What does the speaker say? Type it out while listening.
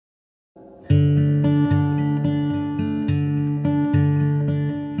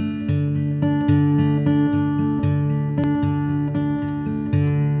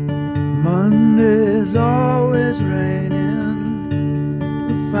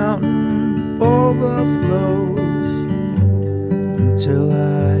overflows until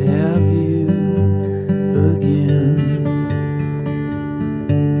I have you again.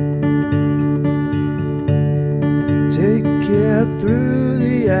 Take care through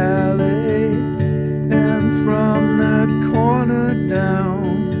the alley and from the corner down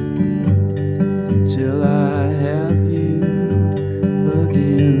until I have you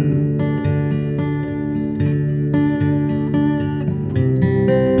again.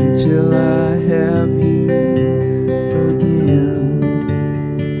 Until I have you again.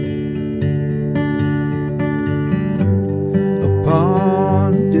 Upon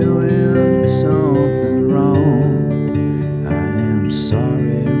doing something wrong, I am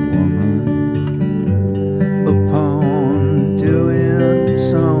sorry, woman. Upon doing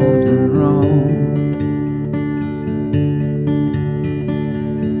something wrong,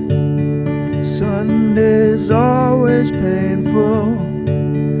 Sunday's always painful.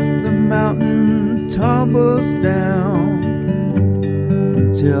 The mountain tumbles down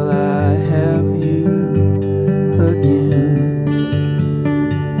until I have you again.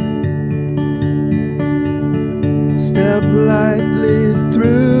 Step lightly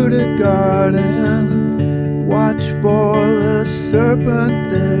through the garden, watch for the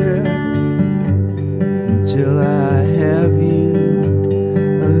serpent there until I have you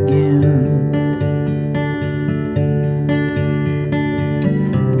again.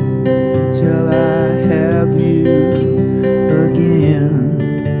 Until I have you again.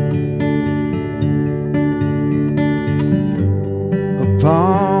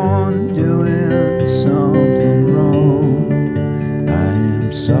 Upon doing something wrong, I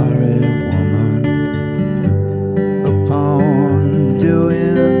am sorry, woman. Upon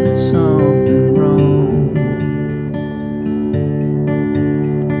doing something wrong,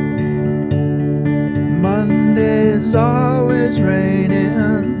 Monday's always raining.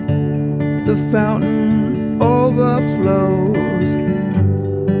 The fountain overflows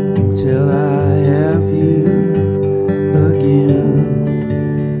until I have you again.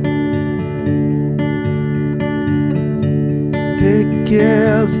 Take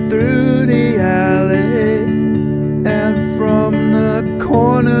care through the alley and from the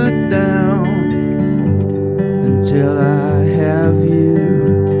corner down until I have you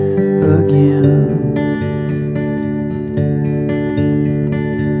again.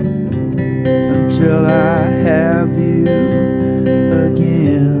 Until I have you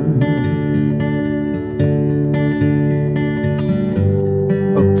again.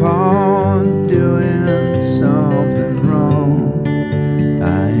 Upon doing something wrong, I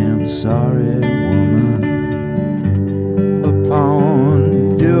am sorry, woman. Upon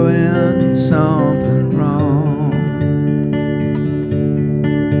doing something